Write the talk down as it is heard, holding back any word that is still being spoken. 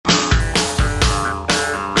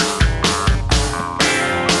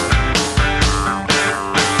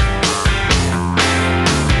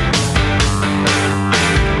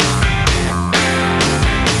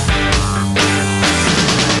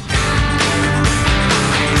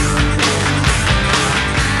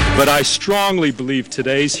But I strongly believe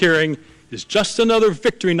today's hearing is just another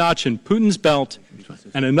victory notch in Putin's belt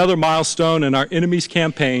and another milestone in our enemy's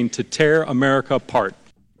campaign to tear America apart.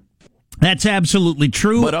 That's absolutely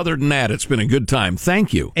true. But other than that, it's been a good time.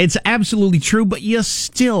 Thank you. It's absolutely true, but you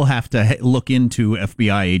still have to look into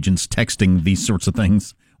FBI agents texting these sorts of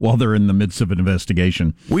things while they're in the midst of an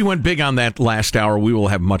investigation. We went big on that last hour. We will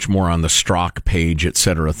have much more on the Strzok page, et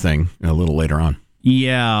cetera thing a little later on.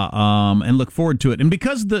 Yeah, and look forward to it. And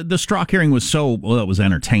because the Strzok hearing was it was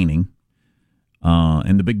entertaining,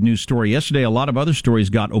 and the big news story yesterday, a lot of other stories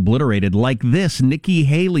got obliterated, like this. Nikki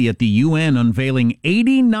Haley at the UN unveiling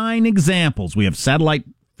 89 examples. We have satellite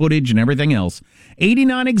footage and everything else.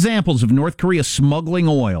 89 examples of North Korea smuggling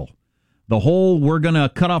oil. The whole, we're going to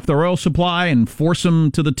cut off their oil supply and force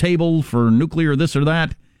them to the table for nuclear this or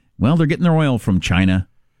that. Well, they're getting their oil from China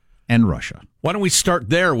and Russia. Why don't we start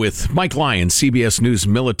there with Mike Lyon, CBS News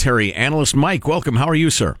military analyst. Mike, welcome. How are you,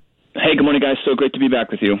 sir? Hey, good morning, guys. So great to be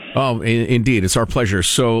back with you. Oh, indeed. It's our pleasure.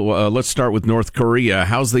 So let's start with North Korea.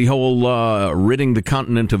 How's the whole ridding the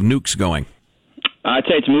continent of nukes going? I'd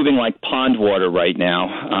say it's moving like pond water right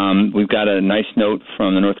now. We've got a nice note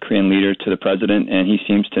from the North Korean leader to the president, and he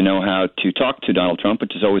seems to know how to talk to Donald Trump,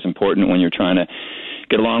 which is always important when you're trying to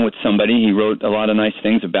get along with somebody. He wrote a lot of nice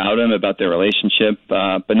things about him, about their relationship,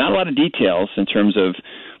 but not a lot of details in terms of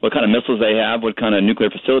what kind of missiles they have, what kind of nuclear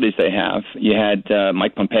facilities they have. You had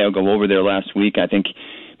Mike Pompeo go over there last week. I think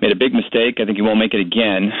made a big mistake. I think he won't make it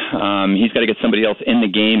again. He's got to get somebody else in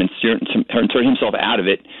the game and turn himself out of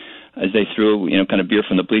it, as they threw, kind of beer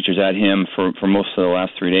from the bleachers at him for most of the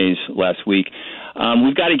last 3 days last week.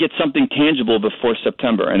 We've got to get something tangible before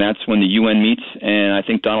September, and that's when the UN meets. And I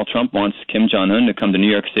think Donald Trump wants Kim Jong-un to come to New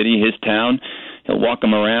York City, his town. He'll walk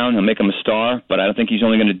him around, he'll make him a star, but I don't think he's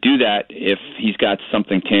only going to do that if he's got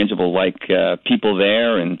something tangible like people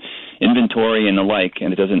there and inventory and the like,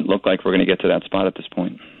 and it doesn't look like we're going to get to that spot at this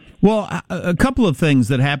point. Well, a couple of things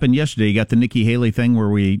that happened yesterday. You got the Nikki Haley thing where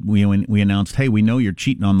we announced, hey, we know you're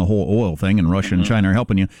cheating on the whole oil thing, and Russia and China are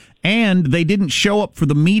helping you. And they didn't show up for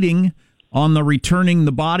the meeting on the returning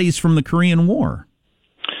the bodies from the Korean War.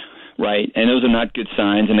 Right, and those are not good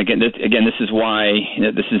signs. And again, this is why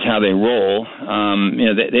this is how they roll.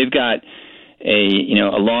 They've got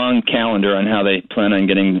a long calendar on how they plan on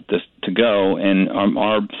getting this to go, and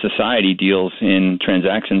our society deals in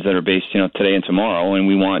transactions that are based, today and tomorrow, and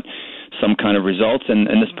we want some kind of results. And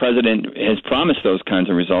this president has promised those kinds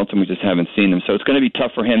of results, and we just haven't seen them. So it's going to be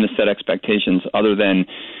tough for him to set expectations other than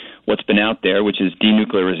what's been out there, which is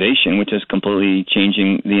denuclearization, which is completely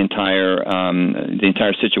changing the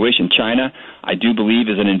entire situation. China, I do believe,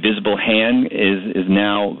 is an invisible hand, is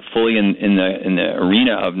now fully in the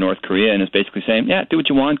arena of North Korea, and is basically saying, yeah, do what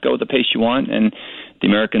you want, go at the pace you want, and the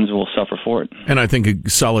Americans will suffer for it. And I think a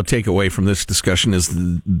solid takeaway from this discussion is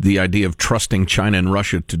the idea of trusting China and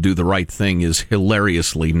Russia to do the right thing is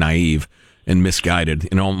hilariously naive and misguided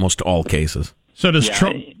in almost all cases. So does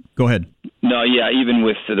Trump... Go ahead. No, yeah, even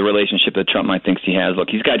with the relationship that Trump might thinks he has. Look,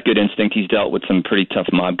 he's got good instinct. He's dealt with some pretty tough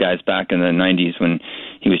mob guys back in the 90s when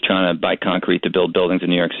he was trying to buy concrete to build buildings in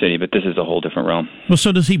New York City, but this is a whole different realm. Well,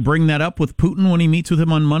 so does he bring that up with Putin when he meets with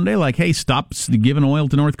him on Monday? Like, hey, stop giving oil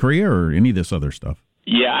to North Korea or any of this other stuff?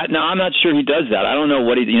 Yeah, no, I'm not sure he does that. I don't know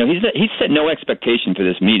what he's set no expectation for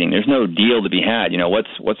this meeting. There's no deal to be had.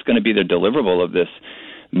 What's going to be the deliverable of this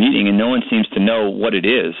meeting, and no one seems to know what it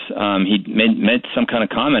is. He made some kind of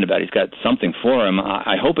comment about it. He's got something for him.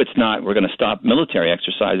 I hope it's not we're going to stop military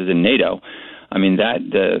exercises in NATO. I mean, that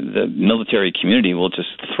the military community will just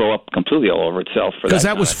throw up completely all over itself for that. Because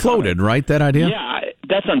that was floated, right, that idea? Yeah,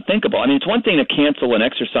 that's unthinkable. I mean, it's one thing to cancel an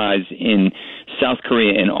exercise in South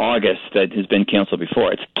Korea in August that has been canceled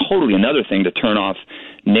before. It's totally another thing to turn off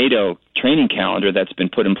NATO training calendar that's been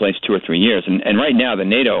put in place 2 or 3 years. And right now, the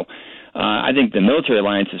NATO... I think the military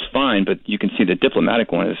alliance is fine, but you can see the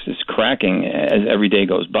diplomatic one is cracking as every day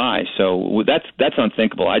goes by. So that's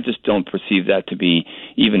unthinkable. I just don't perceive that to be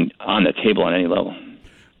even on the table on any level.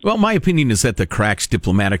 Well, my opinion is that the cracks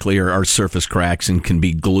diplomatically are surface cracks and can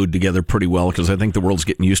be glued together pretty well, because I think the world's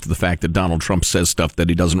getting used to the fact that Donald Trump says stuff that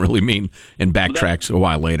he doesn't really mean and backtracks a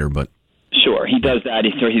while later, but... Sure, he does that.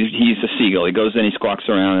 He's a seagull. He goes in, he squawks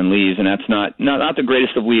around and leaves, and that's not the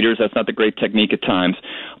greatest of leaders. That's not the great technique at times.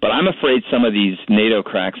 But I'm afraid some of these NATO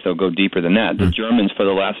cracks, they'll go deeper than that. The Germans, for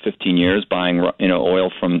the last 15 years, buying oil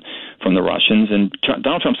from the Russians, and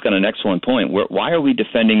Donald Trump's got an excellent point. Why are we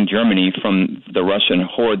defending Germany from the Russian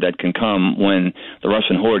horde that can come when the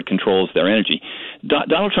Russian horde controls their energy?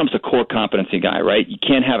 Donald Trump's a core competency guy, right? You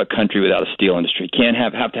can't have a country without a steel industry. You can't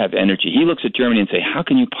have to have energy. He looks at Germany and say, how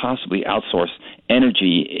can you possibly outsource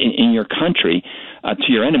energy in your country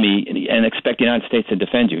to your enemy and expect the United States to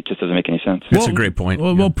defend you. It just doesn't make any sense. That's a great point.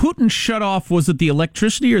 Well, Putin shut off, was it the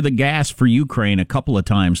electricity or the gas for Ukraine a couple of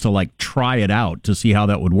times to like try it out to see how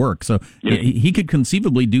that would work? So he could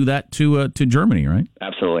conceivably do that to Germany, right?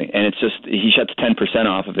 Absolutely. And it's just, he shuts 10%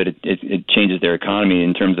 off of it. It changes their economy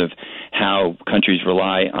in terms of how countries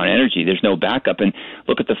rely on energy. There's no backup. And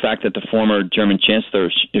look at the fact that the former German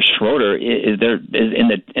Chancellor Schroeder is in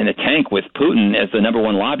the tank with Putin as the number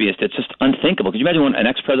one lobbyist. It's just unthinkable. Could you imagine an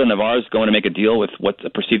ex-president of ours going to make a deal with what's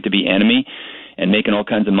perceived to be enemy and making all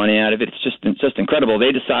kinds of money out of it? It's just incredible.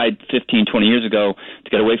 They decide 15, 20 years ago to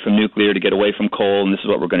get away from nuclear, to get away from coal, and this is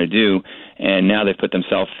what we're going to do. And now they've put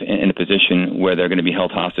themselves in a position where they're going to be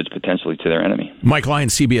held hostage potentially to their enemy. Mike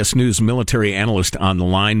Lyons, CBS News military analyst on the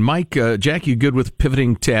line. Mike, Jack, you good with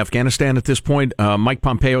pivoting to Afghanistan at this point? Mike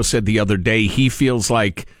Pompeo said the other day he feels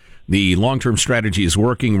like the long-term strategy is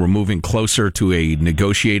working. We're moving closer to a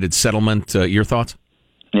negotiated settlement. Your thoughts?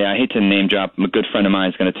 Yeah, I hate to name drop. A good friend of mine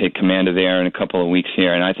is going to take command of there in a couple of weeks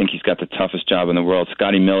here, and I think he's got the toughest job in the world.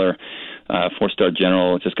 Scotty Miller, 4-star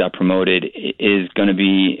general, just got promoted, he's going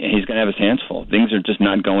to have his hands full. Things are just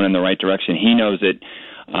not going in the right direction. He knows it.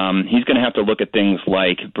 He's going to have to look at things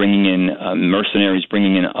like bringing in mercenaries,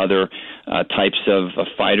 bringing in other types of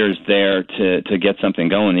fighters there to get something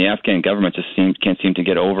going. The Afghan government just can't seem to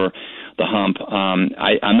get over the hump.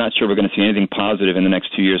 I'm not sure we're going to see anything positive in the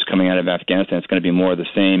next 2 years coming out of Afghanistan. It's going to be more of the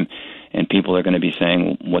same, and people are going to be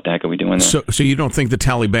saying, what the heck are we doing there? So you don't think the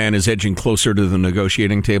Taliban is edging closer to the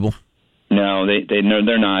negotiating table? No,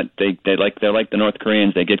 they're not. They're like the North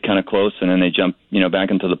Koreans. They get kind of close, and then they jump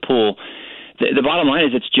back into the pool. The bottom line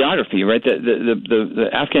is it's geography, right? The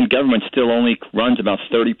Afghan government still only runs about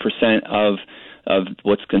 30% of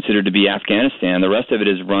what's considered to be Afghanistan. The rest of it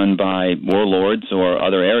is run by warlords or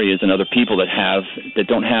other areas and other people that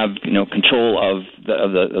don't have control of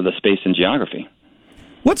the space and geography.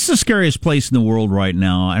 What's the scariest place in the world right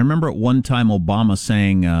now? I remember at one time Obama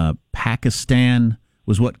saying Pakistan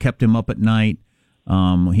was what kept him up at night.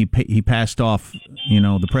 He passed off,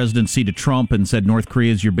 the presidency to Trump and said North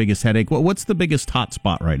Korea is your biggest headache. What's the biggest hot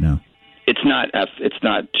spot right now?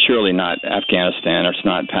 Surely not Afghanistan, or it's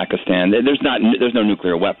not Pakistan. There's no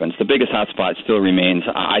nuclear weapons. The biggest hotspot still remains,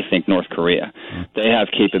 I think, North Korea. They have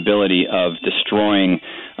capability of destroying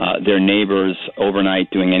their neighbors overnight,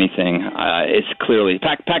 doing anything. It's clearly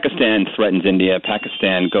Pakistan threatens India.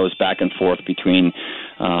 Pakistan goes back and forth between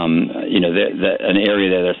an area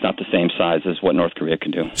there that's not the same size as what North Korea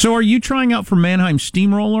can do. So, are you trying out for Mannheim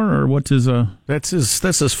Steamroller, or what's his? That's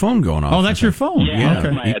his phone going off. Oh, that's your phone. Yeah,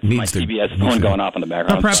 okay. That's my CBS phone going off in the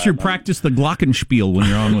background. Or perhaps you practice the Glockenspiel when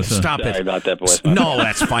you're on with. Stop Sorry it. about that, boys. No,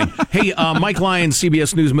 that's fine. Hey, Mike Lyons,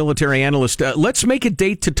 CBS News military analyst. Let's make a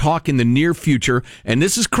date to talk in the near future. And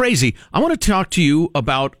this is crazy. I want to talk to you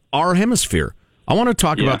about our hemisphere. I want to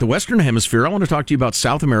talk about the Western Hemisphere. I want to talk to you about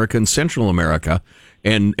South America and Central America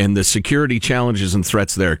and the security challenges and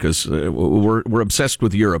threats there, because we're obsessed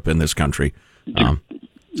with Europe in this country.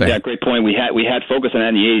 Great point. We had focus on that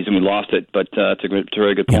in the 80s and we lost it, but it's a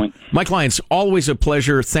very good point. Yeah. Mike Lyons, always a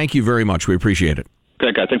pleasure. Thank you very much. We appreciate it.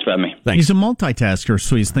 Great guy. Thanks for having me. Thanks. He's a multitasker,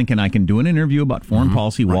 so he's thinking I can do an interview about foreign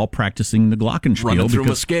policy while practicing the Glockenspiel. Running through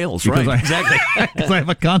my scales, right? Exactly. Because I have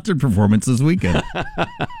a concert performance this weekend.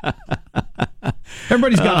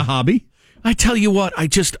 Everybody's got a hobby. I tell you what, I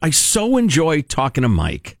so enjoy talking to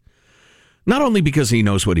Mike. Not only because he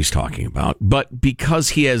knows what he's talking about, but because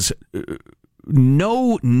he has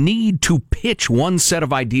no need to pitch one set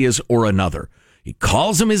of ideas or another. He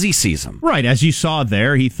calls them as he sees them. Right. As you saw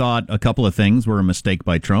there, he thought a couple of things were a mistake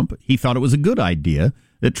by Trump. He thought it was a good idea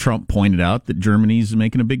that Trump pointed out that Germany's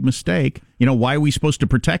making a big mistake. Why are we supposed to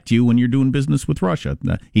protect you when you're doing business with Russia?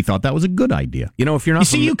 He thought that was a good idea. If you're not...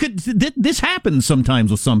 This happens sometimes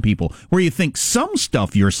with some people, where you think some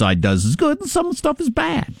stuff your side does is good and some stuff is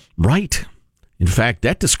bad. Right. In fact,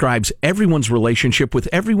 that describes everyone's relationship with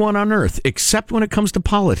everyone on Earth, except when it comes to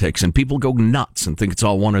politics, and people go nuts and think it's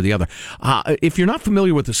all one or the other. If you're not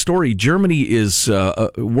familiar with the story, Germany is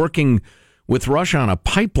working with Russia on a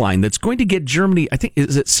pipeline that's going to get Germany, I think,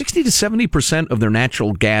 is it 60 to 70% of their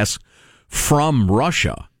natural gas from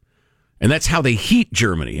Russia? And that's how they heat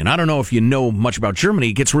Germany. And I don't know if you know much about Germany.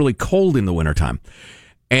 It gets really cold in the wintertime.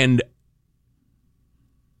 And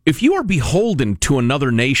if you are beholden to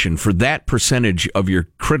another nation for that percentage of your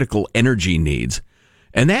critical energy needs,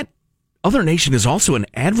 and that other nation is also an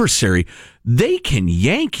adversary, they can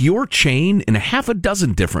yank your chain in half a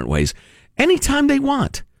dozen different ways anytime they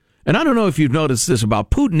want. And I don't know if you've noticed this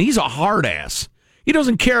about Putin. He's a hard ass. He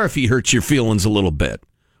doesn't care if he hurts your feelings a little bit.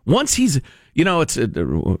 Once he's, it's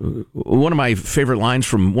one of my favorite lines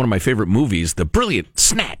from one of my favorite movies, the brilliant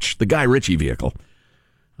Snatch, the Guy Ritchie vehicle.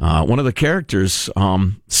 One of the characters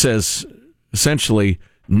says, essentially,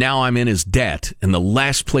 now I'm in his debt, and the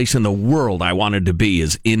last place in the world I wanted to be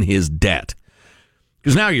is in his debt.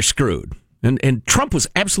 Because now you're screwed. And Trump was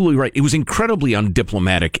absolutely right. It was incredibly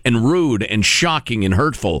undiplomatic and rude and shocking and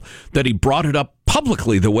hurtful that he brought it up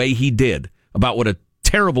publicly the way he did about what a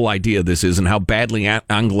terrible idea this is and how badly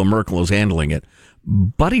Angela Merkel is handling it.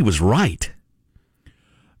 But he was right.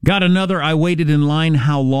 Got another I waited in line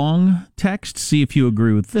how long text. See if you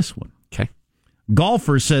agree with this one. Okay.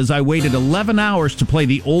 Golfer says, I waited 11 hours to play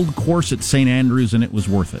the old course at St. Andrews and it was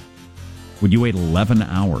worth it. Would you wait 11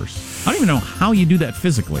 hours? I don't even know how you do that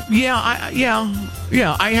physically. Yeah.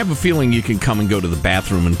 I have a feeling you can come and go to the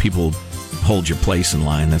bathroom and people hold your place in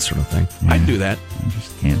line, that sort of thing. Yeah. I'd do that. I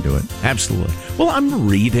just can't do it. Absolutely. Well, I'm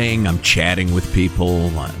reading, I'm chatting with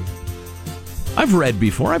people. I've read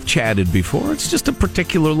before, I've chatted before. It's just a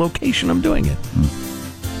particular location I'm doing it.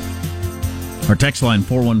 Our text line,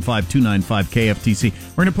 415-295-KFTC.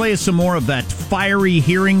 We're going to play you some more of that fiery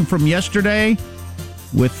hearing from yesterday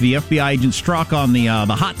with the FBI agent Strzok on the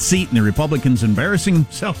hot seat and the Republicans embarrassing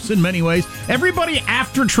themselves in many ways. Everybody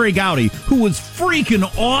after Trey Gowdy, who was freaking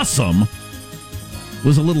awesome,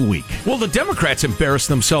 was a little weak. Well, the Democrats embarrassed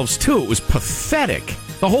themselves, too. It was pathetic.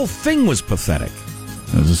 The whole thing was pathetic.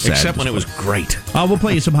 It was a sad Except when it display. was great. We'll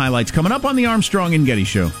play you some highlights coming up on the Armstrong and Getty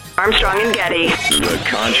Show. Armstrong and Getty. The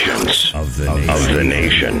conscience of the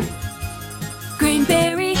nation.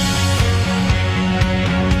 Greenberry.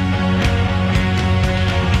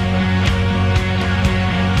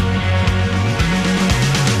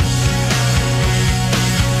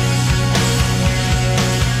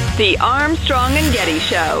 The Armstrong and Getty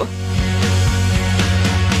Show.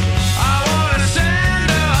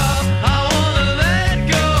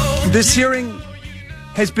 This hearing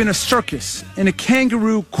has been a circus in a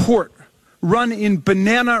kangaroo court run in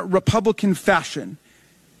banana Republican fashion.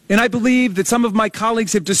 And I believe that some of my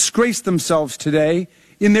colleagues have disgraced themselves today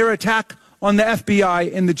in their attack on the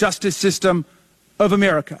FBI and the justice system of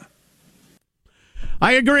America.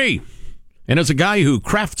 I agree. And as a guy who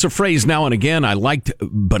crafts a phrase now and again, I liked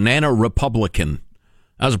banana Republican.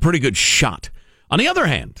 That was a pretty good shot. On the other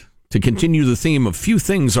hand, to continue the theme of few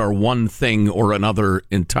things are one thing or another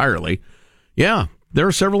entirely, yeah, there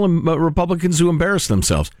are several Republicans who embarrass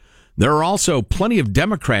themselves. There are also plenty of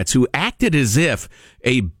Democrats who acted as if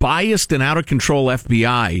a biased and out-of-control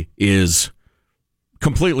FBI is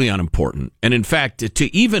completely unimportant. And in fact,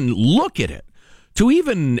 to even look at it, to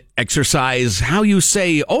even exercise, how you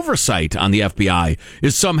say, oversight on the FBI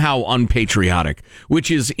is somehow unpatriotic, which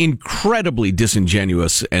is incredibly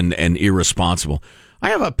disingenuous and irresponsible. I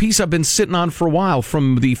have a piece I've been sitting on for a while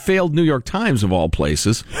from the failed New York Times, of all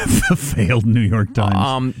places. The failed New York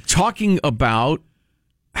Times. Talking about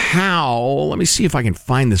how, let me see if I can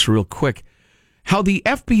find this real quick, how the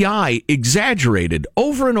FBI exaggerated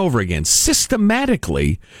over and over again,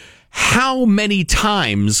 systematically, how many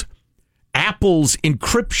times Apple's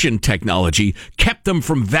encryption technology kept them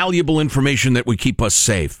from valuable information that would keep us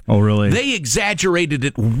safe. Oh, really? They exaggerated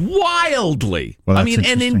it wildly. Well, I mean,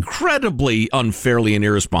 and incredibly unfairly and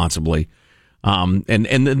irresponsibly. And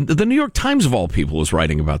the New York Times, of all people, was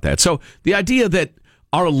writing about that. So the idea that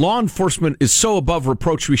our law enforcement is so above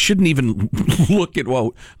reproach we shouldn't even look at, it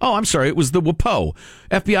was the WPO.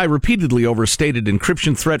 FBI repeatedly overstated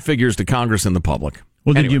encryption threat figures to Congress and the public.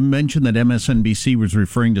 Well, anyway. Did you mention that MSNBC was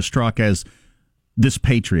referring to Strzok as this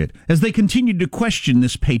patriot, as they continued to question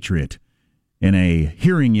this patriot in a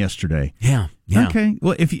hearing yesterday? Yeah. Okay.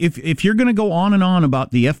 Well, if you're going to go on and on about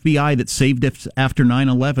the FBI that saved us after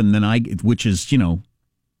 9/11, then which is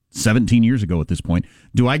 17 years ago at this point,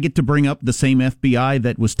 do I get to bring up the same FBI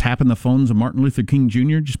that was tapping the phones of Martin Luther King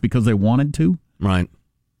Jr. just because they wanted to? Right.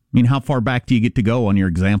 I mean, how far back do you get to go on your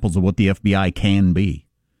examples of what the FBI can be?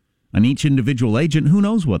 On each individual agent, who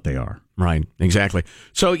knows what they are? Right, exactly.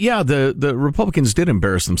 So, yeah, the Republicans did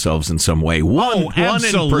embarrass themselves in some way. One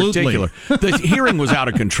in particular. The hearing was out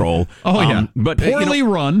of control. But poorly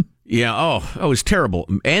run. Yeah, it was terrible.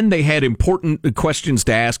 And they had important questions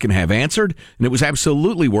to ask and have answered, and it was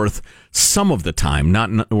absolutely worth some of the time,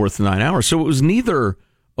 not worth 9 hours. So it was neither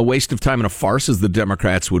a waste of time and a farce, as the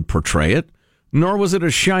Democrats would portray it, nor was it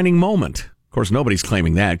a shining moment. Of course, nobody's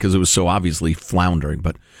claiming that because it was so obviously floundering.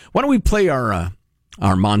 But why don't we play our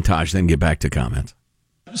montage, then get back to comments?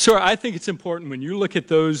 Sir, I think it's important when you look at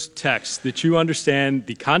those texts that you understand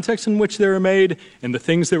the context in which they were made and the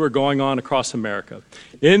things that were going on across America.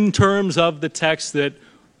 In terms of the text that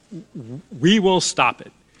we will stop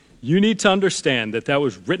it, You need to understand that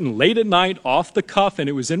was written late at night, off the cuff, and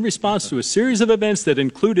it was in response to a series of events that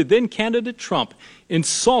included then-candidate Trump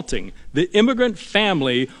insulting the immigrant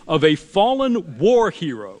family of a fallen war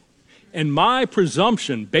hero. And my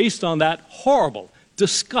presumption, based on that horrible,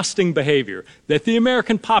 disgusting behavior, that the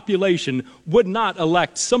American population would not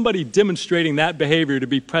elect somebody demonstrating that behavior to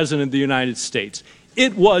be president of the United States.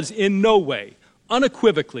 It was in no way,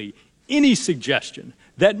 unequivocally, any suggestion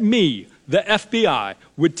that me, the FBI,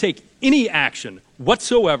 would take any action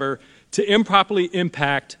whatsoever to improperly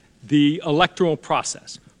impact the electoral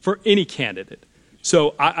process for any candidate.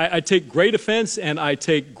 So I take great offense and I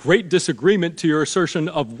take great disagreement to your assertion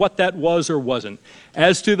of what that was or wasn't.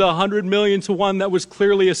 As to the 100 million to one, that was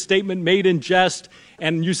clearly a statement made in jest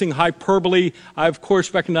and using hyperbole. I, of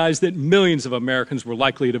course, recognize that millions of Americans were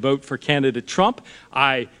likely to vote for candidate Trump.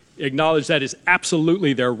 I acknowledge that is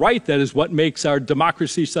absolutely their right. That is what makes our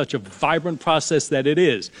democracy such a vibrant process that it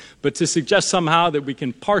is. But to suggest somehow that we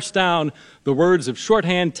can parse down the words of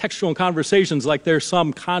shorthand textual conversations like there's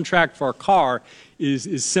some contract for a car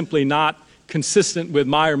is simply not consistent with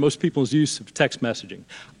my or most people's use of text messaging.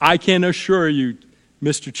 I can assure you,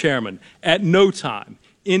 Mr. Chairman, at no time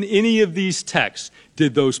in any of these texts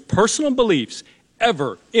did those personal beliefs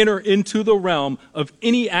ever enter into the realm of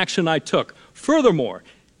any action I took. Furthermore,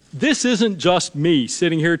 this isn't just me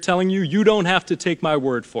sitting here telling you, you don't have to take my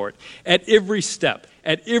word for it. At every step,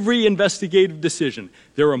 at every investigative decision,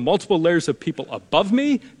 there are multiple layers of people above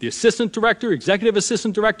me, the assistant director, executive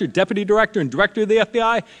assistant director, deputy director, and director of the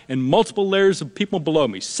FBI, and multiple layers of people below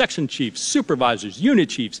me, section chiefs, supervisors, unit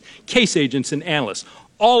chiefs, case agents, and analysts,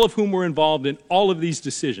 all of whom were involved in all of these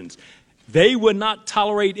decisions. They would not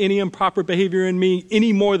tolerate any improper behavior in me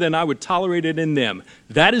any more than I would tolerate it in them.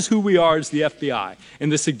 That is who we are as the FBI.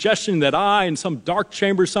 And the suggestion that I, in some dark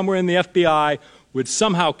chamber somewhere in the FBI, would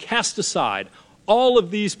somehow cast aside all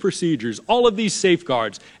of these procedures, all of these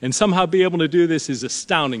safeguards, and somehow be able to do this is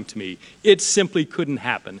astounding to me. It simply couldn't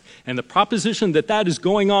happen. And the proposition that that is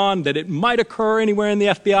going on, that it might occur anywhere in the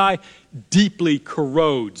FBI, deeply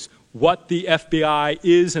corrodes what the FBI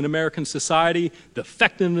is in American society, the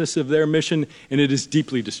effectiveness of their mission, and it is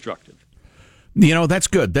deeply destructive. You know, that's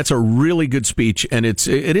good. That's a really good speech, and it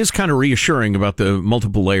is kind of reassuring about the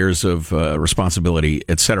multiple layers of responsibility,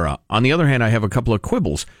 et cetera. On the other hand, I have a couple of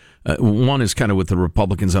quibbles. One is kind of with the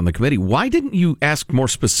Republicans on the committee. Why didn't you ask more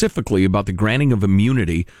specifically about the granting of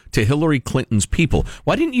immunity to Hillary Clinton's people?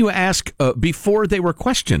 Why didn't you ask before they were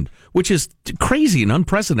questioned, which is crazy and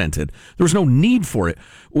unprecedented? There was no need for it.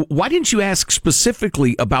 Why didn't you ask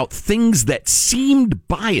specifically about things that seemed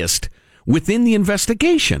biased within the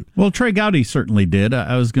investigation? Well, Trey Gowdy certainly did.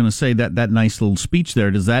 I was going to say that nice little speech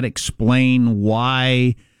there. Does that explain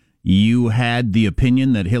why you had the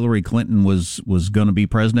opinion that Hillary Clinton was going to be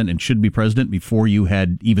president and should be president before you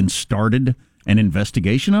had even started an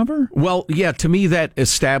investigation of her? Well, yeah, to me that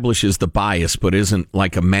establishes the bias, but isn't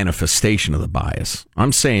like a manifestation of the bias.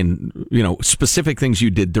 I'm saying, specific things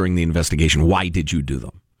you did during the investigation. Why did you do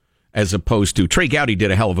them? As opposed to, Trey Gowdy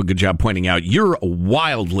did a hell of a good job pointing out, you're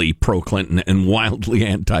wildly pro-Clinton and wildly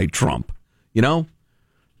anti-Trump,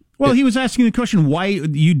 Well, he was asking the question why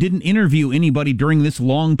you didn't interview anybody during this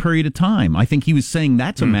long period of time. I think he was saying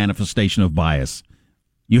that's a manifestation of bias.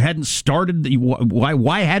 You hadn't started.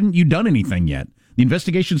 Why hadn't you done anything yet? The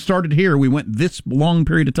investigation started here. We went this long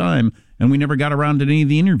period of time, and we never got around to any of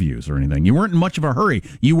the interviews or anything. You weren't in much of a hurry.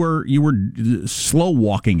 You were slow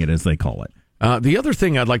walking it, as they call it. The other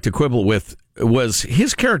thing I'd like to quibble with was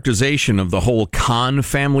his characterization of the whole Khan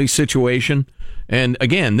family situation. And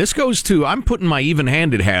again, this goes to, I'm putting my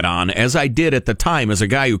even-handed hat on, as I did at the time as a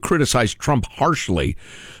guy who criticized Trump harshly.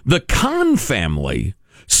 The Khan family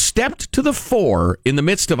stepped to the fore in the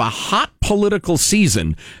midst of a hot political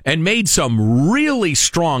season and made some really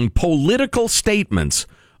strong political statements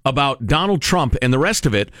about Donald Trump and the rest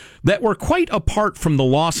of it that were quite apart from the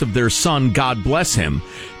loss of their son, God bless him.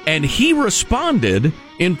 And he responded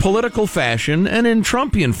in political fashion and in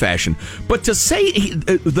Trumpian fashion. But to say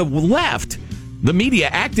the left, the media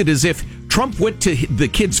acted as if Trump went to the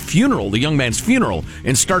kid's funeral, the young man's funeral,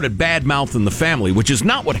 and started bad-mouthing the family, which is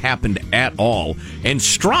not what happened at all. And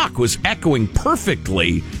Strzok was echoing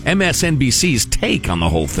perfectly MSNBC's take on the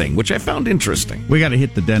whole thing, which I found interesting. We got to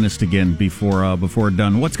hit the dentist again before we're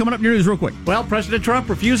done. What's coming up in your news real quick? Well, President Trump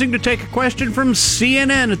refusing to take a question from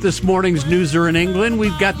CNN at this morning's Newser in England.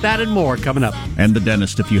 We've got that and more coming up. And the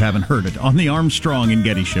dentist, if you haven't heard it, on the Armstrong and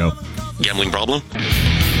Getty Show. Gambling problem?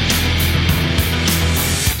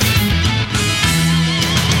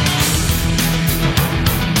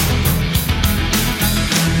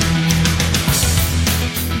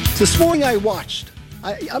 This morning I watched,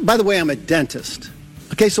 by the way, I'm a dentist,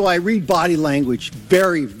 Okay, so I read body language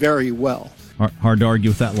very, very well. Hard to argue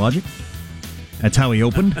with that logic. That's how he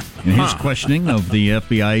opened in his questioning of the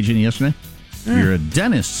FBI agent yesterday. You're a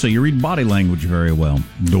dentist, so you read body language very well.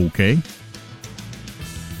 Okay.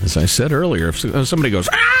 As I said earlier, if somebody goes,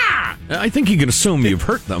 "Ah!" I think you can assume you've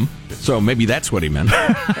hurt them. So maybe that's what he meant.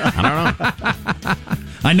 I don't know.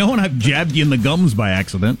 I know when I've jabbed you in the gums by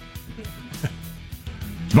accident.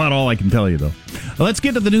 It's about all I can tell you, though. Let's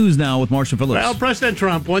get to the news now with Marshall Phillips. Well, President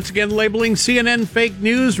Trump once again labeling CNN fake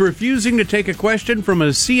news, refusing to take a question from a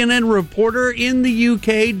CNN reporter in the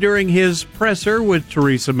UK during his presser with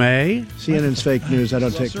Theresa May. CNN's fake news. I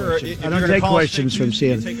don't take questions. I don't take questions from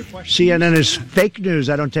CNN. CNN is fake news.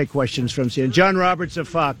 I don't take questions from CNN. John Roberts of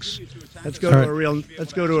Fox. Let's go to a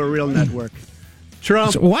real network.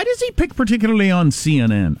 Trump. So why does he pick particularly on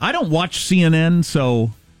CNN? I don't watch CNN,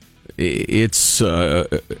 so it's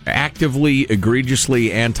actively,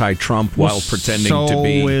 egregiously anti-Trump while pretending to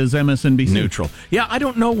be is MSNBC neutral. Yeah, I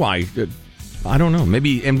don't know why. I don't know.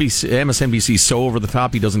 Maybe MSNBC is so over the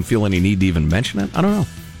top he doesn't feel any need to even mention it. I don't know.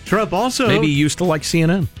 Trump also maybe he used to like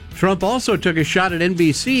CNN. Trump also took a shot at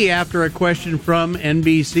NBC after a question from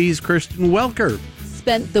NBC's Kristen Welker.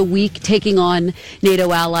 Spent the week taking on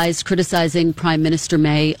NATO allies, criticizing Prime Minister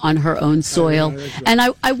May on her own soil. And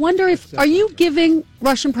I wonder are you giving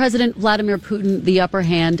Russian President Vladimir Putin the upper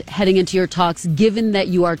hand heading into your talks, given that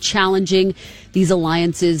you are challenging these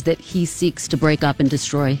alliances that he seeks to break up and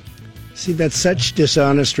destroy? See, that's such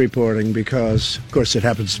dishonest reporting because, of course, it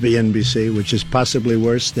happens to be NBC, which is possibly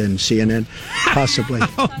worse than CNN. Possibly.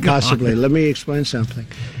 Possibly. Let me explain something.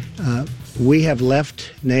 We have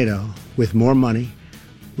left NATO with more money,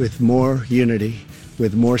 with more unity,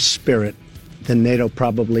 with more spirit than NATO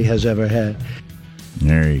probably has ever had.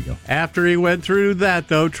 There you go. After he went through that,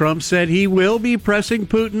 though, Trump said he will be pressing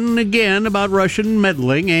Putin again about Russian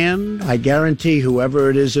meddling, and I guarantee whoever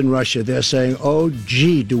it is in Russia, they're saying, oh,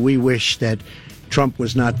 gee, do we wish that Trump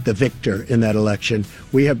was not the victor in that election.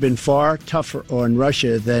 We have been far tougher on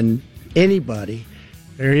Russia than anybody.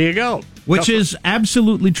 There you go. Which is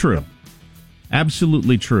absolutely true.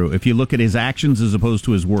 Absolutely true. If you look at his actions as opposed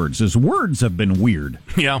to his words have been weird.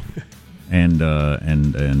 Yeah. And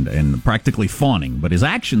practically fawning, but his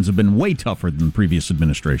actions have been way tougher than previous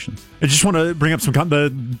administrations. I just want to bring up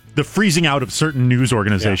the freezing out of certain news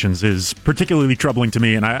organizations is particularly troubling to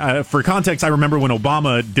me. And I, for context, I remember when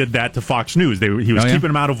Obama did that to Fox News. He was keeping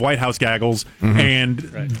them out of White House gaggles, and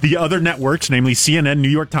the other networks, namely CNN, New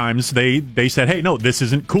York Times, they said, "Hey, no, this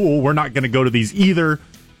isn't cool. We're not going to go to these either."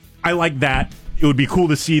 I like that. It would be cool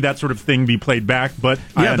to see that sort of thing be played back, but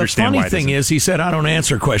I understand why. The funny thing is, he said, I don't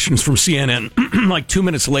answer questions from CNN. Like 2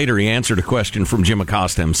 minutes later, he answered a question from Jim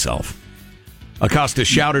Acosta himself. Acosta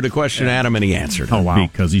shouted a question at him, and he answered it. Oh, wow.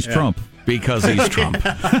 Because he's Trump. Because he's Trump.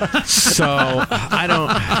 So, I don't...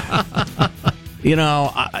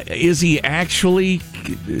 is he actually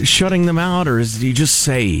shutting them out, or does he just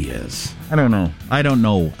say he is? I don't know. The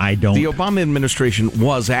Obama administration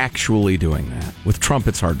was actually doing that. With Trump,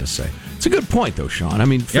 it's hard to say. It's a good point, though, Sean. I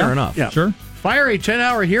mean, fair enough. Yeah, sure. Fiery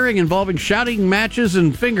 10-hour hearing involving shouting matches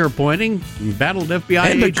and finger-pointing. Battled FBI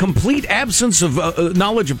and agent. the complete absence of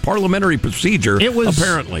knowledge of parliamentary procedure,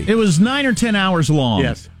 apparently. It was 9 or 10 hours long.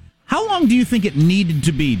 Yes. How long do you think it needed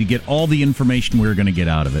to be to get all the information we were going to get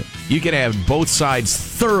out of it? You could have both sides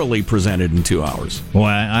thoroughly presented in 2 hours. Well,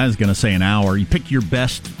 I was going to say an hour. You pick your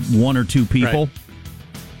best one or two people.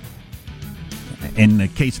 Right. In the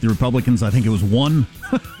case of the Republicans, I think it was one.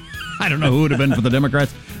 I don't know who it would have been for the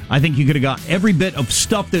Democrats. I think you could have got every bit of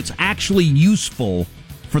stuff that's actually useful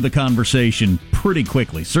for the conversation pretty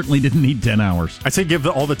quickly. Certainly didn't need 10 hours. I'd say give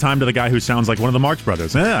all the time to the guy who sounds like one of the Marx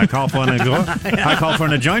Brothers. I call for an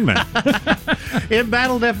adjournment.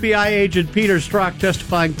 Embattled FBI agent Peter Strzok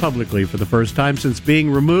testifying publicly for the first time since being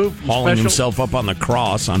removed. Hauling himself up on the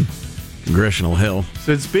cross on Congressional Hill.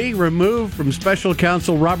 Since being removed from special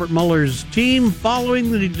counsel Robert Mueller's team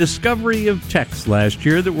following the discovery of texts last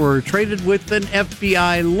year that were traded with an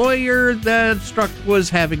FBI lawyer that Strzok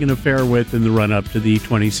was having an affair with in the run-up to the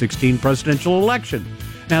 2016 presidential election.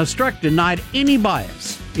 Now, Strzok denied any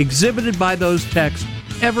bias exhibited by those texts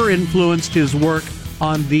ever influenced his work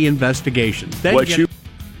on the investigation.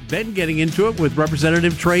 Then getting into it with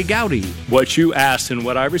Representative Trey Gowdy. What you asked and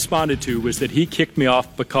what I responded to was that he kicked me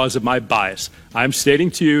off because of my bias. I'm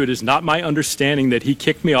stating to you it is not my understanding that he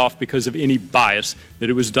kicked me off because of any bias, that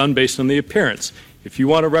it was done based on the appearance. If you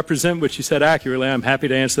want to represent what you said accurately, I'm happy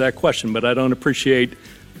to answer that question, but I don't appreciate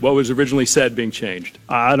what was originally said being changed.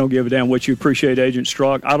 I don't give a damn what you appreciate, Agent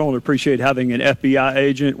Strzok. I don't appreciate having an FBI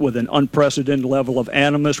agent with an unprecedented level of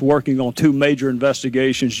animus working on two major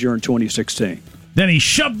investigations during 2016. Then he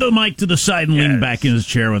shoved the mic to the side and leaned back in his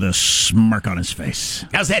chair with a smirk on his face.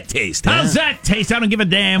 How's that taste? How's that taste? I don't give a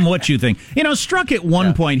damn what you think. You know, Strzok at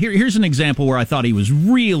one point, here's an example where I thought he was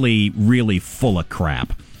really, really full of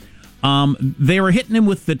crap. They were hitting him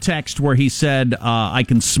with the text where he said, I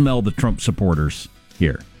can smell the Trump supporters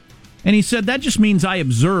here. And he said, that just means I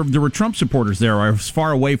observed there were Trump supporters there. I was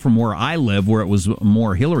far away from where I live, where it was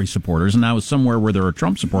more Hillary supporters, and I was somewhere where there were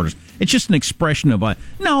Trump supporters. It's just an expression of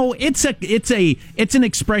no. It's an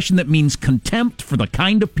expression that means contempt for the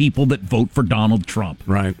kind of people that vote for Donald Trump.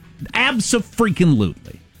 Right.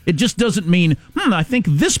 Abso-freaking-lutely. It just doesn't mean, I think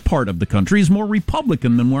this part of the country is more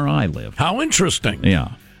Republican than where I live. How interesting.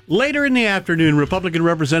 Yeah. Later in the afternoon, Republican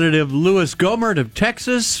Representative Louis Gohmert of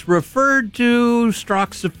Texas referred to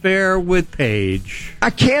Strzok's affair with Page. I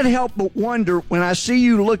can't help but wonder when I see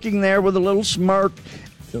you looking there with a little smirk,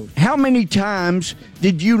 how many times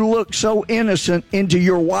did you look so innocent into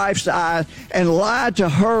your wife's eye and lie to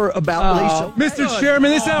her about Lisa? Mr.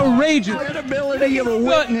 Chairman, this is outrageous. The credibility of a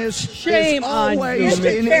witness Shame is on always you,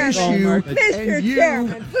 an issue. Mr.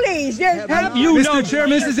 Chairman, please. Mr.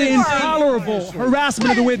 Chairman, this is intolerable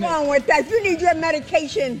harassment of the witness. What's wrong with that? You need your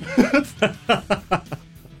medication.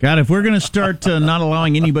 God, if we're going to start not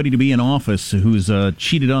allowing anybody to be in office who's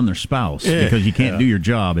cheated on their spouse because you can't do your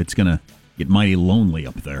job, it's going to get mighty lonely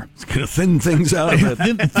up there. It's going to thin things out a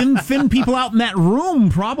bit. thin people out in that room,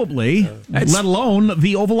 probably, let alone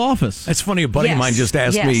the Oval Office. That's funny. A buddy of mine just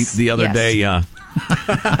asked me the other day.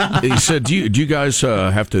 He said, "Do you guys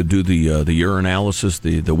have to do the urinalysis,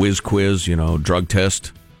 the whiz quiz, drug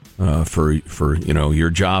test for your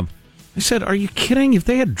job?" I said, "Are you kidding? If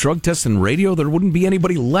they had drug tests in radio, there wouldn't be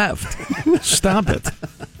anybody left. Stop it."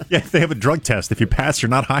 Yeah, if they have a drug test, if you pass, you're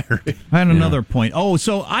not hired. I had another point.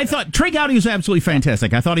 So I thought Trey Gowdy was absolutely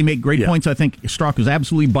fantastic. I thought he made great points. I think Strzok was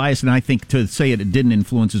absolutely biased, and I think to say it didn't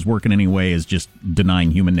influence his work in any way is just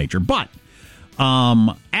denying human nature. But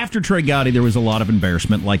after Trey Gowdy, there was a lot of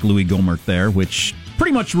embarrassment, like Louis Gohmert there, which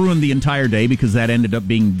pretty much ruined the entire day because that ended up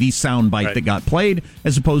being the soundbite that got played,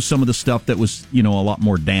 as opposed to some of the stuff that was, a lot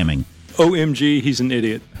more damning. OMG, he's an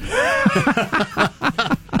idiot.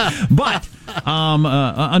 But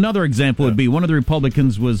another example would be one of the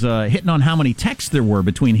Republicans was hitting on how many texts there were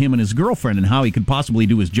between him and his girlfriend and how he could possibly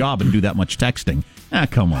do his job and do that much texting.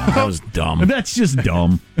 Come on. That was dumb. That's just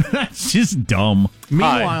dumb. That's just dumb.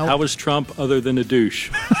 Meanwhile, how was Trump other than a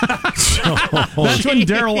douche? That's when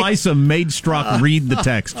Darrell Issa made Strzok read the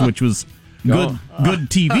text, which was good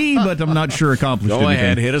TV, but I'm not sure accomplished anything. Go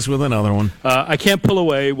ahead, hit us with another one. I can't pull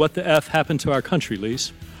away. What the F happened to our country,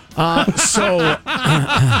 Lise? That's a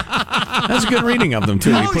good reading of them,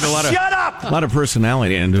 too. He put a lot of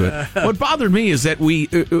personality into it. What bothered me is that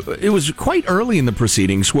it was quite early in the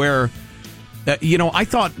proceedings where, I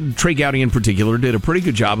thought Trey Gowdy in particular did a pretty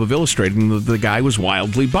good job of illustrating that the guy was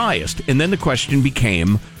wildly biased. And then the question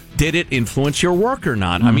became, did it influence your work or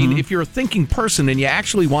not? Mm-hmm. I mean, if you're a thinking person and you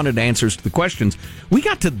actually wanted answers to the questions, we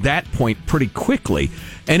got to that point pretty quickly.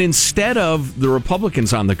 And instead of the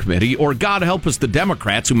Republicans on the committee, or God help us, the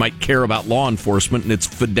Democrats who might care about law enforcement and its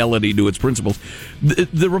fidelity to its principles,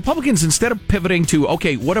 the Republicans, instead of pivoting to,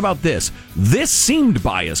 okay, what about this? This seemed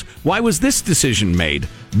biased. Why was this decision made?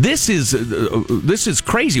 This is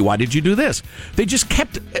crazy. Why did you do this? They just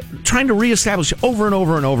kept trying to reestablish over and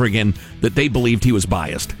over and over again that they believed he was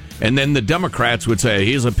biased. And then the Democrats would say,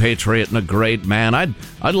 he's a patriot and a great man.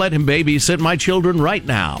 I'd let him babysit my children right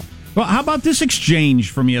now. Well, how about this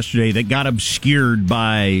exchange from yesterday that got obscured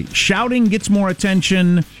by shouting gets more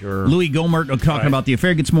attention? Sure. Louis Gohmert talking about the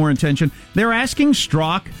affair gets more attention. They're asking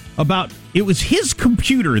Strzok about, it was his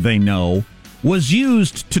computer, they know, was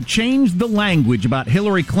used to change the language about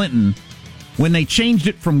Hillary Clinton when they changed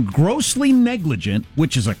it from grossly negligent,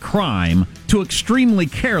 which is a crime, to extremely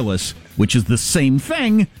careless, which is the same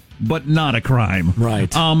thing, but not a crime.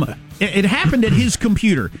 Right. It happened at his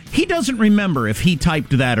computer. He doesn't remember if he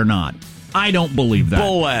typed that or not. I don't believe that.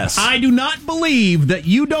 Bull ass. I do not believe that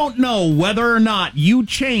you don't know whether or not you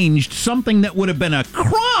changed something that would have been a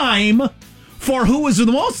crime for who was the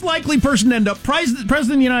most likely person to end up president of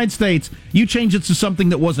the United States. You changed it to something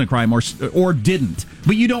that wasn't a crime or didn't.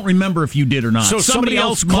 But you don't remember if you did or not. So somebody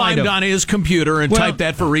else climbed on his computer and typed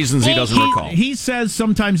that for reasons he doesn't recall. He says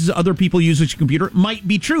sometimes other people use his computer. It might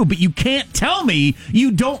be true, but you can't tell me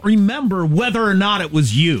you don't remember whether or not it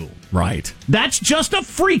was you. Right. That's just a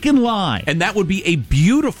freaking lie. And that would be a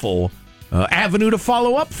beautiful avenue to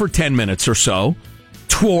follow up for 10 minutes or so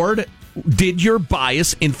toward, did your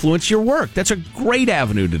bias influence your work? That's a great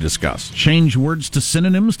avenue to discuss. Change words to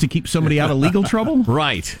synonyms to keep somebody out of legal trouble?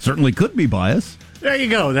 Right. Certainly could be bias. There you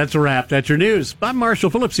go. That's a wrap. That's your news. I'm Marshall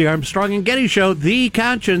Phillips, the Armstrong and Getty Show, the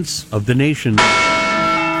conscience of the nation.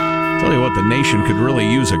 Tell you what, the nation could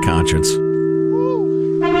really use a conscience.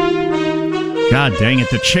 God dang it.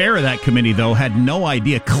 The chair of that committee, though, had no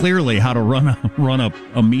idea clearly how to run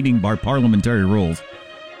a meeting by parliamentary rules.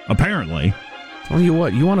 Apparently. Tell you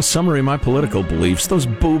what, you want a summary of my political beliefs? Those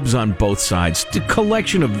boobs on both sides, the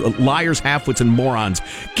collection of liars, halfwits, and morons.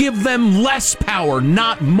 Give them less power,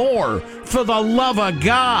 not more, for the love of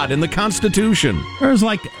God and the Constitution. There was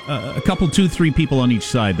like a couple, 2-3 people on each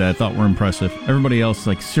side that I thought were impressive. Everybody else,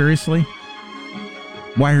 like, seriously?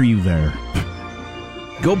 Why are you there?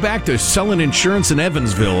 Go back to selling insurance in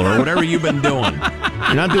Evansville or whatever you've been doing.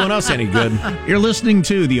 You're not doing us any good. You're listening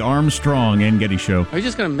to the Armstrong and Getty Show. Are you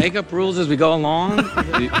just going to make up rules as we go along?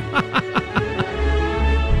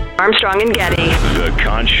 Armstrong and Getty. The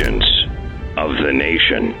conscience of the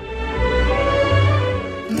nation.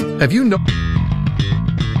 Have you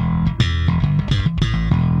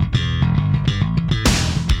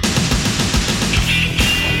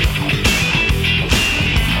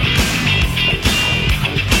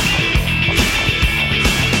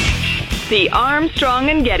The Armstrong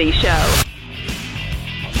and Getty Show.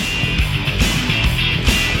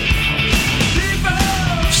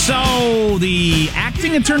 So, the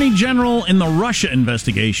acting attorney general in the Russia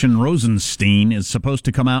investigation, Rosenstein, is supposed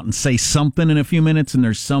to come out and say something in a few minutes, and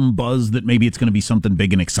there's some buzz that maybe it's going to be something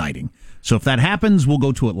big and exciting. So if that happens, we'll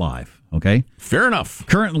go to it live, okay? Fair enough.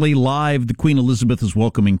 Currently live, the Queen Elizabeth is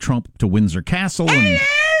welcoming Trump to Windsor Castle. And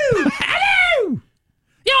Hello!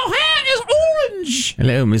 Your hair is orange!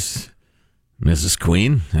 Hello, Mrs.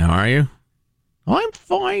 Queen. How are you? I'm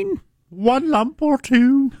fine. One lump or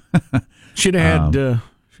two. Should have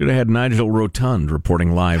had Nigel Rotund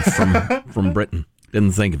reporting live from Britain.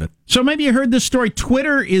 Didn't think of it. So maybe you heard this story.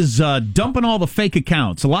 Twitter is dumping all the fake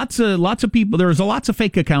accounts. Lots of people. There's lots of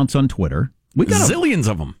fake accounts on Twitter. We got zillions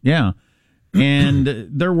of them. Yeah, and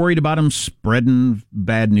they're worried about them spreading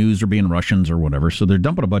bad news or being Russians or whatever. So they're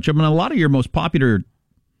dumping a bunch of them. And a lot of your most popular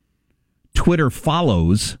Twitter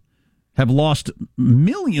follows have lost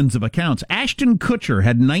millions of accounts. Ashton Kutcher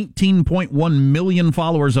had 19.1 million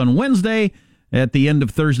followers on Wednesday. At the end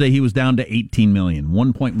of Thursday, he was down to 18 million.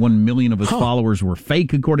 1.1 million of his followers were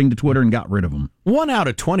fake, according to Twitter, and got rid of them. 1 out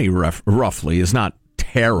of 20, roughly, is not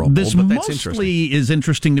terrible. This but that's mostly is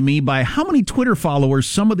interesting to me by how many Twitter followers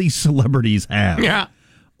some of these celebrities have. Yeah.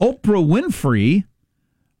 Oprah Winfrey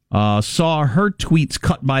saw her tweets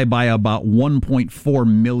cut by about 1.4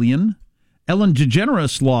 million. Ellen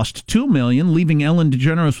DeGeneres lost 2 million, leaving Ellen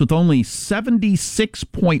DeGeneres with only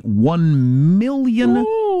 76.1 million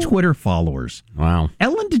Twitter followers. Wow.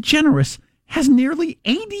 Ellen DeGeneres has nearly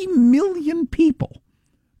 80 million people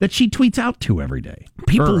that she tweets out to every day.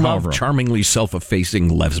 People love charmingly self-effacing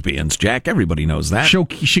lesbians, Jack. Everybody knows that.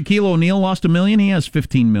 Shaquille O'Neal lost 1 million. He has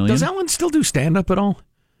 15 million. Does Ellen still do stand-up at all?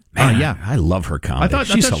 Man, yeah. I love her comedy. I thought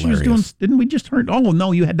She's hilarious. She was doing, didn't we just heard? Oh,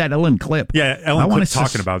 no, you had that Ellen clip. Yeah, Ellen clip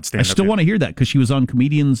talking about stand-up. I still want to hear that because she was on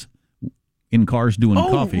Comedians in Cars doing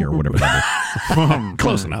coffee or whatever that is.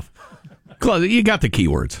 Close enough. Close. You got the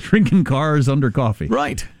keywords. Drinking cars under coffee.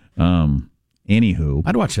 Right. Anywho.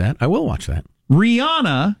 I'd watch that. I will watch that.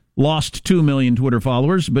 Rihanna lost 2 million Twitter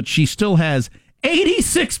followers, but she still has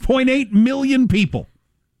 86.8 million people.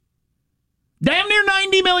 Damn near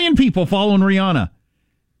 90 million people following Rihanna.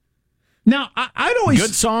 Now, I'd always...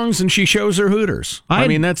 Good songs, and she shows her hooters. I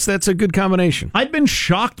mean, that's a good combination. I'd been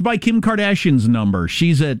shocked by Kim Kardashian's number.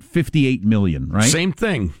 She's at 58 million, right? Same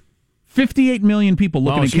thing. 58 million people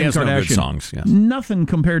looking at Kim Kardashian. No good songs, yes. Nothing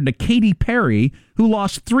compared to Katy Perry, who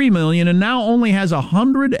lost 3 million and now only has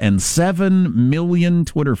 107 million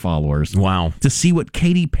Twitter followers. Wow. To see what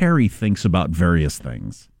Katy Perry thinks about various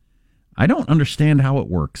things. I don't understand how it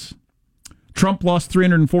works. Trump lost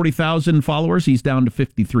 340,000 followers. He's down to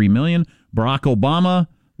 53 million. Barack Obama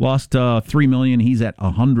lost 3 million. He's at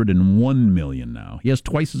 101 million now. He has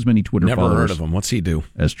twice as many Twitter followers. Never heard of him. What's he do?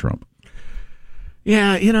 As Trump.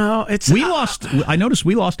 Yeah, it's... We lost... I noticed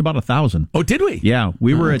we lost about 1,000. Oh, did we? Yeah,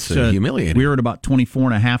 we were at... humiliating. We were at about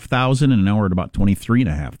 24,500, and now we're at about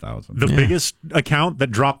 23,500. The biggest account that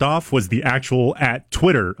dropped off was the actual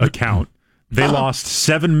 @Twitter account. They lost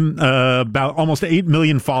about almost 8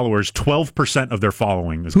 million followers. 12% of their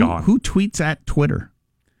following is gone. Who tweets at Twitter?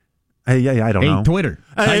 I don't know. Hey, Twitter,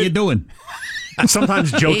 how you doing?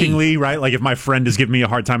 Sometimes jokingly, right? Like if my friend is giving me a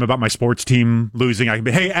hard time about my sports team losing, I can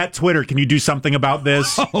be, hey, @Twitter, can you do something about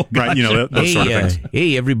this? Oh, right? You know, those sort of things.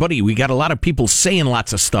 Hey, everybody, we got a lot of people saying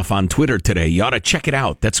lots of stuff on Twitter today. You ought to check it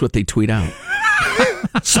out. That's what they tweet out.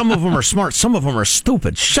 Some of them are smart. Some of them are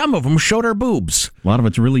stupid. Some of them show their boobs. A lot of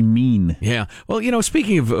it's really mean. Yeah. Well,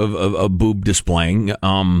 speaking of boob displaying,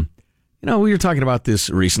 We were talking about this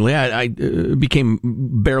recently. I became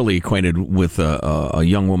barely acquainted with a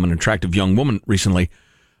young woman, attractive young woman recently,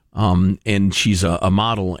 and she's a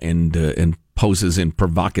model and poses in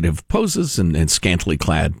provocative poses and scantily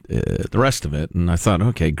clad, the rest of it. And I thought,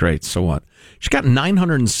 okay, great, so what? She's got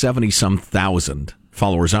 970-some thousand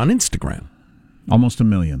followers on Instagram. Almost 1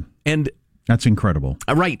 million. And that's incredible.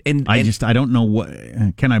 Right. And I don't know what.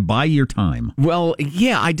 Can I buy your time? Well,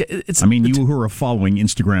 yeah. You who are following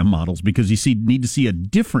Instagram models because need to see a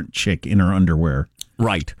different chick in her underwear.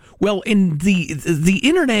 Right. Well, the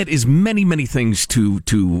internet is many, many things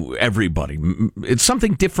to everybody. It's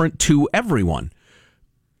something different to everyone.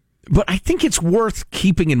 But I think it's worth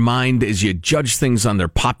keeping in mind as you judge things on their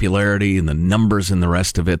popularity and the numbers and the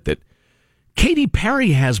rest of it that Katy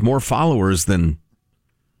Perry has more followers than,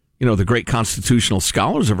 the great constitutional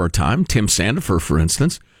scholars of our time. Tim Sandefur, for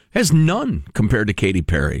instance, has none compared to Katy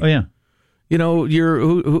Perry. Oh, yeah.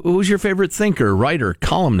 Who's your favorite thinker, writer,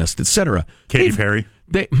 columnist, etc.? Katy Perry.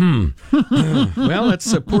 Well,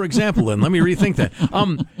 that's a poor example. Then let me rethink that.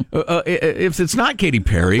 If it's not Katy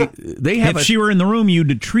Perry, they have. If she were in the room,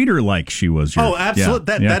 you'd treat her like she was.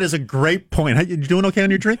 Absolutely. That is a great point. You doing okay on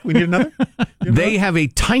your drink? We need another. They have a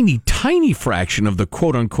tiny, tiny fraction of the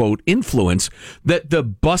quote unquote influence that the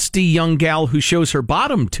busty young gal who shows her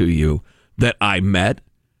bottom to you that I met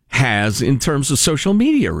has in terms of social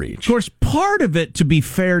media reach. Of course, part of it, to be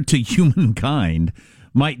fair to humankind,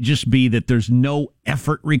 might just be that there's no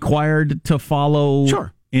effort required to follow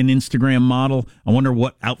an Instagram model. I wonder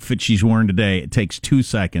what outfit she's wearing today. It takes 2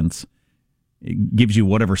 seconds. It gives you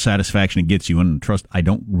whatever satisfaction it gets you. And trust, I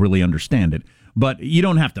don't really understand it. But you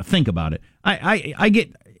don't have to think about it. I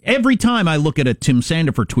get... Every time I look at a Tim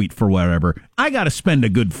Sandefur tweet for whatever, I got to spend a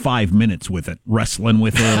good 5 minutes with it, wrestling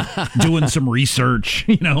with it, doing some research,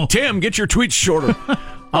 Tim, get your tweets shorter.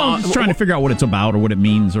 I'm just trying to figure out what it's about or what it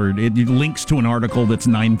means, or it links to an article that's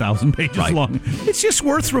 9,000 pages long. It's just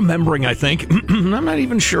worth remembering, I think. I'm not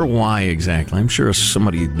even sure why exactly. I'm sure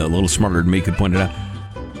somebody a little smarter than me could point it out.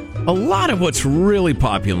 A lot of what's really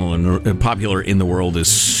popular in the world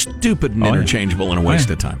is stupid and interchangeable and a waste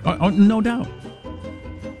of time. No doubt.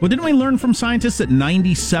 Well, didn't we learn from scientists that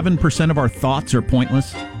 97% of our thoughts are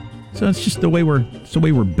pointless? So it's just the way we're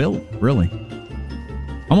built, really.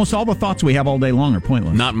 Almost all the thoughts we have all day long are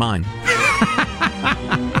pointless. Not mine.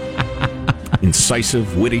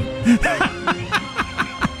 Incisive, witty.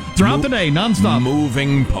 Throughout the day, nonstop.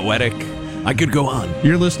 Moving, poetic. I could go on.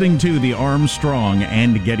 You're listening to the Armstrong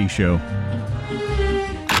and Getty Show.